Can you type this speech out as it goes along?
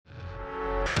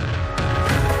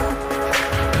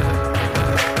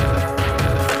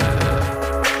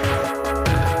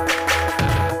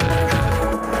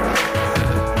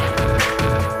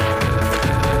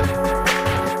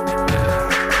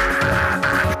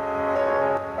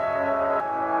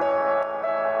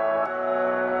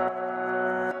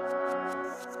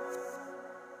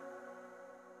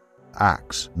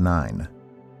Acts 9.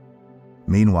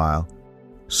 Meanwhile,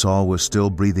 Saul was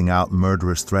still breathing out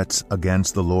murderous threats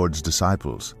against the Lord's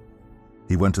disciples.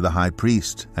 He went to the high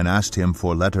priest and asked him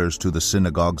for letters to the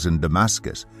synagogues in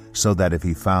Damascus, so that if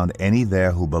he found any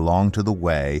there who belonged to the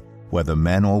way, whether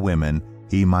men or women,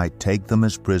 he might take them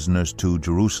as prisoners to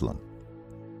Jerusalem.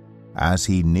 As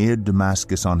he neared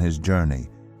Damascus on his journey,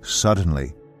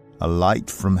 suddenly a light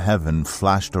from heaven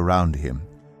flashed around him.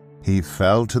 He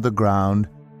fell to the ground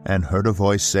and heard a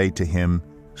voice say to him,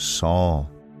 "Saul,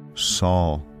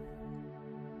 Saul,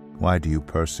 why do you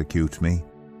persecute me?"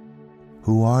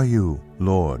 "Who are you,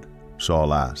 Lord?"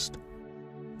 Saul asked.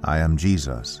 "I am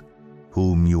Jesus,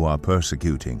 whom you are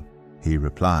persecuting," he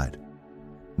replied.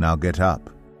 "Now get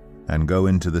up and go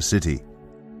into the city,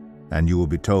 and you will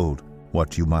be told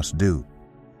what you must do."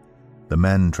 The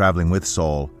men traveling with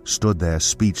Saul stood there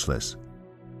speechless.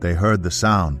 They heard the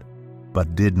sound,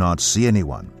 but did not see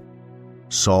anyone.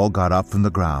 Saul got up from the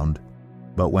ground,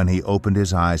 but when he opened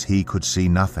his eyes he could see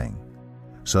nothing.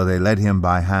 So they led him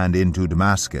by hand into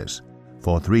Damascus.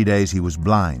 For 3 days he was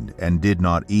blind and did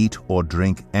not eat or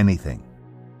drink anything.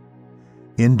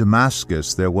 In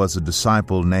Damascus there was a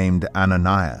disciple named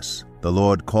Ananias. The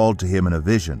Lord called to him in a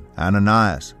vision,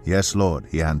 "Ananias." "Yes, Lord,"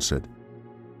 he answered.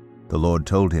 The Lord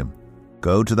told him,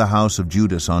 "Go to the house of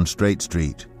Judas on Straight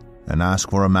Street, and ask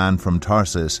for a man from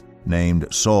Tarsus named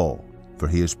Saul, for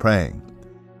he is praying.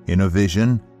 In a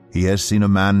vision he has seen a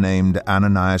man named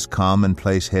Ananias come and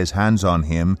place his hands on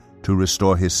him to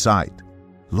restore his sight."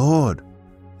 "Lord,"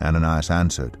 Ananias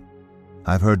answered,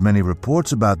 "I've heard many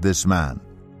reports about this man,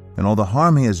 and all the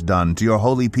harm he has done to your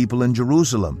holy people in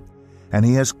Jerusalem, and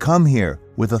he has come here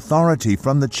with authority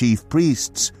from the chief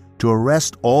priests to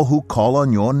arrest all who call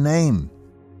on your name."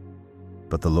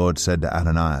 But the Lord said to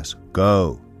Ananias,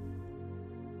 "Go.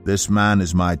 This man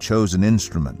is my chosen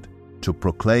instrument to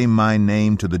proclaim my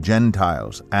name to the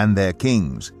Gentiles and their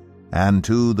kings, and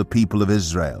to the people of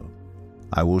Israel.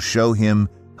 I will show him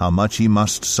how much he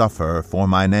must suffer for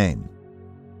my name."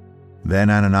 Then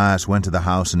Ananias went to the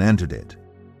house and entered it.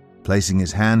 Placing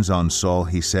his hands on Saul,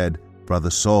 he said,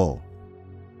 "Brother Saul,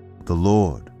 the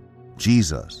Lord,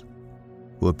 Jesus,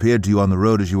 who appeared to you on the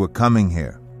road as you were coming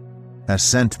here, has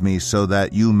sent me so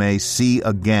that you may see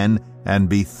again and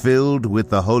be filled with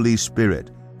the Holy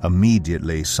Spirit."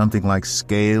 Immediately something like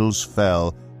scales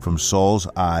fell from Saul's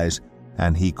eyes,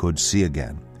 and he could see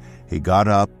again. He got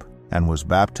up and was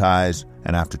baptized,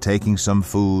 and after taking some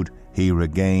food, he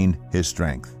regained his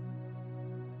strength.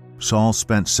 Saul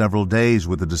spent several days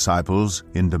with the disciples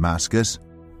in Damascus.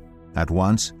 At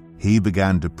once he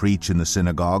began to preach in the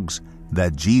synagogues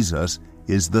that Jesus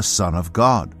is the Son of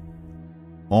God.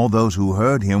 All those who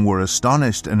heard him were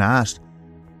astonished and asked,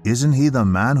 "Isn't he the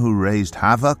man who raised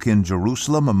havoc in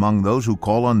Jerusalem among those who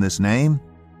call on this name?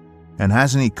 And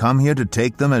hasn't he come here to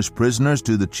take them as prisoners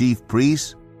to the chief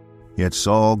priests?" Yet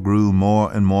Saul grew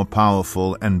more and more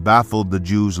powerful and baffled the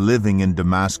Jews living in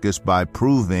Damascus by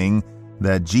proving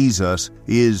that Jesus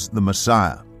is the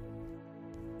Messiah.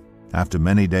 After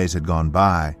many days had gone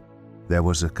by, there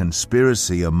was a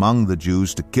conspiracy among the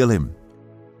Jews to kill him.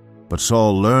 But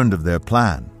Saul learned of their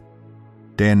plan.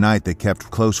 Day and night they kept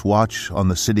close watch on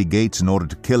the city gates in order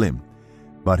to kill him.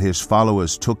 But his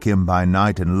followers took him by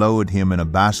night and lowered him in a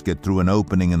basket through an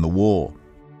opening in the wall.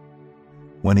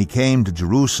 When he came to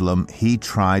Jerusalem, he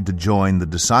tried to join the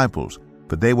disciples,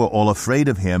 but they were all afraid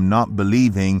of him, not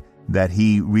believing that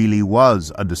he really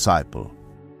was a disciple.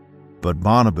 But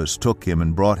Barnabas took him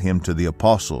and brought him to the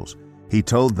apostles. He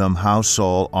told them how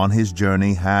Saul on his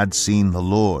journey had seen the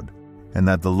Lord, and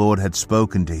that the Lord had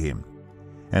spoken to him,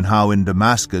 and how in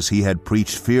Damascus he had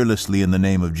preached fearlessly in the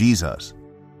name of Jesus.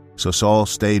 So Saul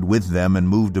stayed with them and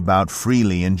moved about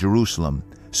freely in Jerusalem,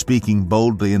 speaking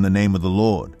boldly in the name of the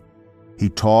Lord. He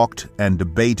talked and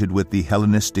debated with the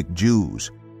Hellenistic Jews,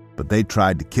 but they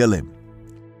tried to kill him.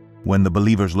 When the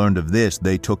believers learned of this,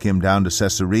 they took him down to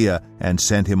Caesarea and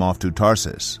sent him off to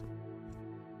Tarsus.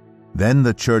 Then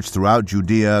the church throughout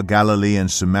Judea, Galilee,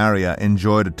 and Samaria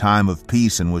enjoyed a time of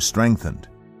peace and was strengthened.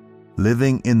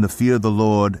 Living in the fear of the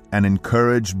Lord and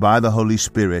encouraged by the Holy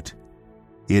Spirit,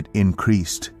 it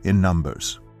increased in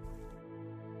numbers.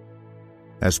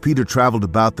 As Peter traveled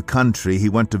about the country, he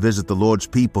went to visit the Lord's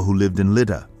people who lived in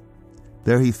Lydda.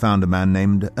 There he found a man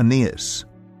named Aeneas,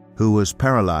 who was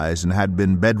paralyzed and had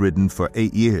been bedridden for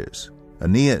 8 years.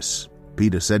 "Aeneas,"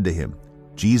 Peter said to him,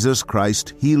 "Jesus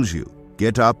Christ heals you.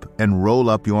 Get up and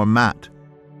roll up your mat."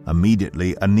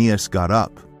 Immediately Aeneas got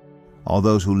up. All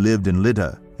those who lived in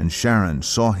Lydda and Sharon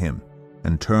saw him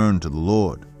and turned to the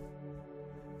Lord.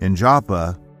 In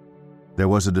Joppa there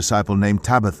was a disciple named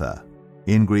Tabitha.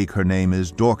 In Greek her name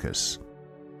is Dorcas.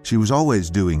 She was always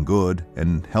doing good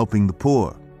and helping the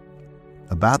poor.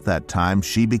 About that time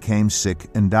she became sick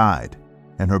and died,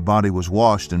 and her body was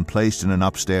washed and placed in an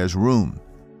upstairs room.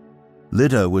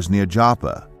 Lydda was near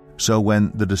Joppa, so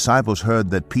when the disciples heard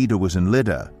that Peter was in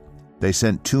Lydda, they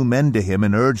sent 2 men to him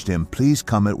and urged him, "Please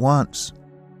come at once."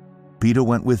 Peter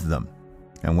went with them,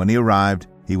 and when he arrived,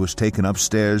 he was taken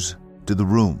upstairs to the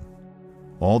room.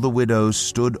 All the widows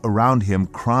stood around him,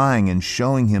 crying and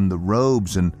showing him the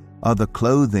robes and other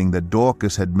clothing that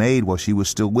Dorcas had made while she was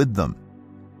still with them.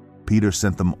 Peter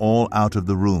sent them all out of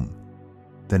the room.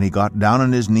 Then he got down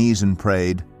on his knees and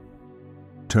prayed.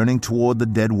 Turning toward the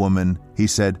dead woman, he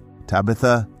said,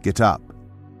 "Tabitha, get up."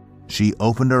 She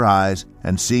opened her eyes,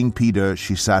 and seeing Peter,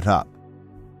 she sat up.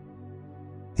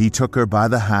 He took her by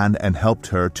the hand and helped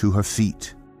her to her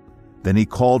feet. Then he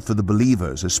called for the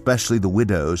believers, especially the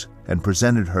widows, and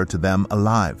presented her to them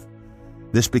alive.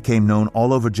 This became known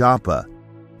all over Joppa,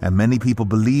 and many people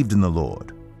believed in the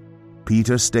Lord.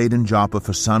 Peter stayed in Joppa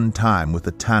for some time with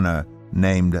a tanner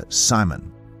named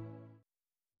Simon.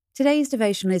 Today's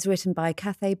devotional is written by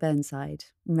Cathay Burnside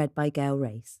and read by Gail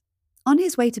Race. On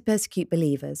his way to persecute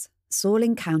believers, Saul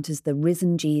encounters the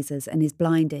risen Jesus and is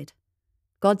blinded.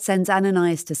 God sends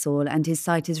Ananias to Saul and his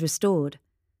sight is restored.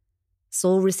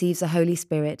 Saul receives the Holy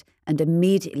Spirit and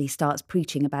immediately starts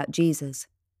preaching about Jesus.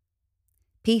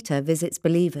 Peter visits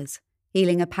believers,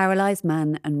 healing a paralyzed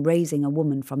man and raising a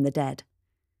woman from the dead.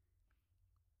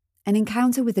 An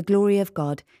encounter with the glory of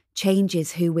God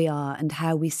changes who we are and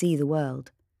how we see the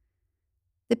world.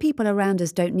 The people around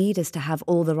us don't need us to have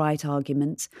all the right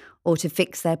arguments, or to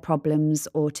fix their problems,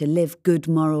 or to live good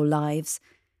moral lives.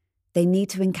 They need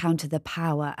to encounter the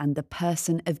power and the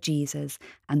person of Jesus,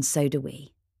 and so do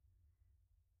we.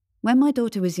 When my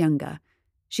daughter was younger,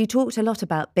 she talked a lot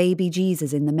about baby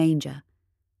Jesus in the manger.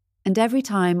 And every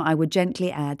time I would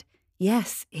gently add,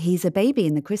 "Yes, he's a baby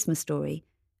in the Christmas story,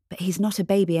 but he's not a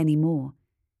baby anymore.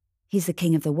 He's the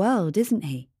king of the world, isn't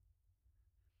he?"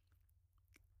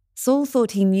 Saul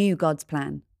thought he knew God's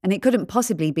plan, and it couldn't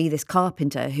possibly be this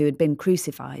carpenter who had been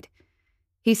crucified.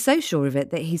 He's so sure of it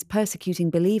that he's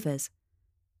persecuting believers.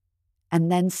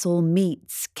 And then Saul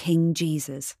meets King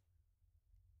Jesus.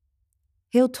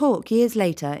 He'll talk years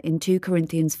later in 2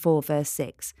 Corinthians 4 verse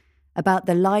 6 about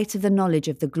the light of the knowledge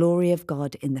of the glory of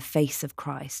God in the face of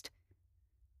Christ.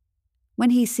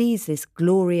 When he sees this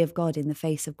glory of God in the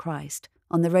face of Christ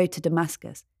on the road to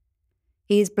Damascus,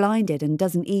 he is blinded and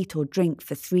doesn't eat or drink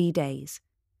for 3 days.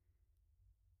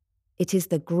 It is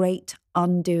the great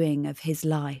undoing of his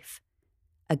life.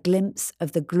 A glimpse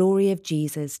of the glory of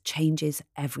Jesus changes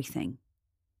everything.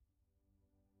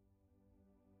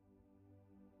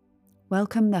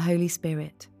 Welcome the Holy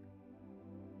Spirit.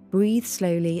 Breathe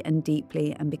slowly and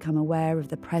deeply and become aware of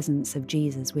the presence of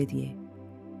Jesus with you.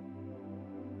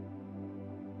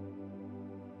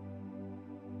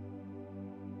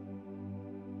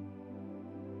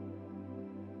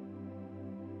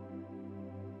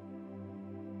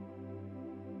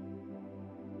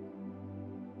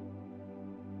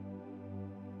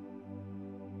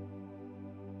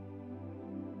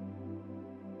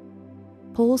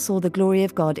 Paul saw the glory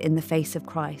of God in the face of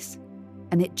Christ,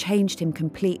 and it changed him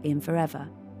completely and forever.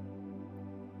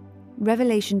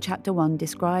 Revelation chapter 1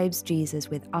 describes Jesus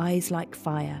with eyes like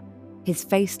fire, his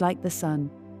face like the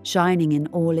sun, shining in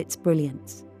all its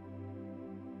brilliance.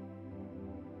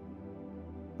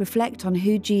 Reflect on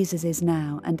who Jesus is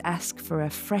now and ask for a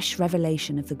fresh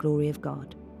revelation of the glory of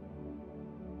God.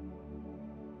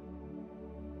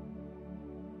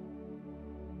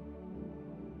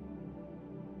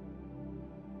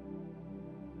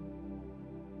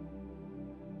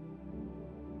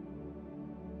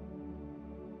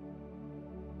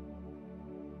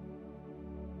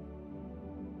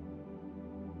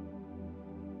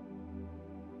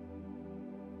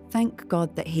 Thank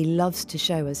God that he loves to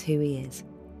show us who he is.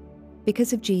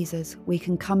 Because of Jesus, we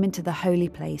can come into the holy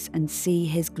place and see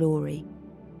his glory.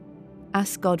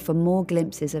 Ask God for more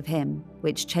glimpses of him,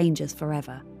 which change us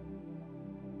forever.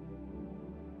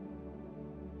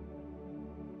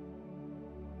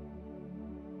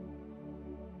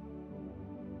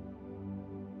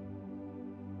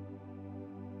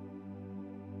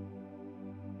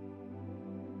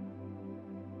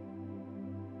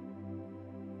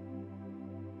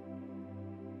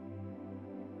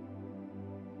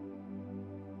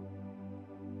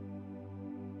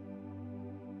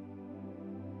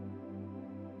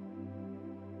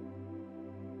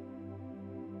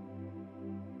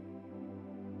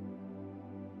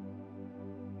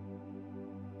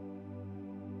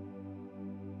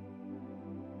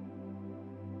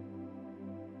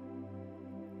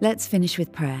 Let's finish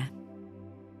with prayer.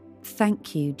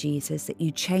 Thank you, Jesus, that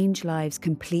you change lives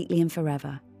completely and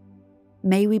forever.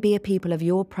 May we be a people of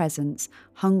your presence,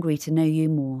 hungry to know you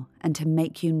more and to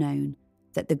make you known,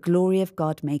 that the glory of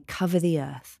God may cover the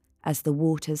earth as the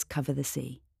waters cover the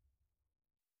sea.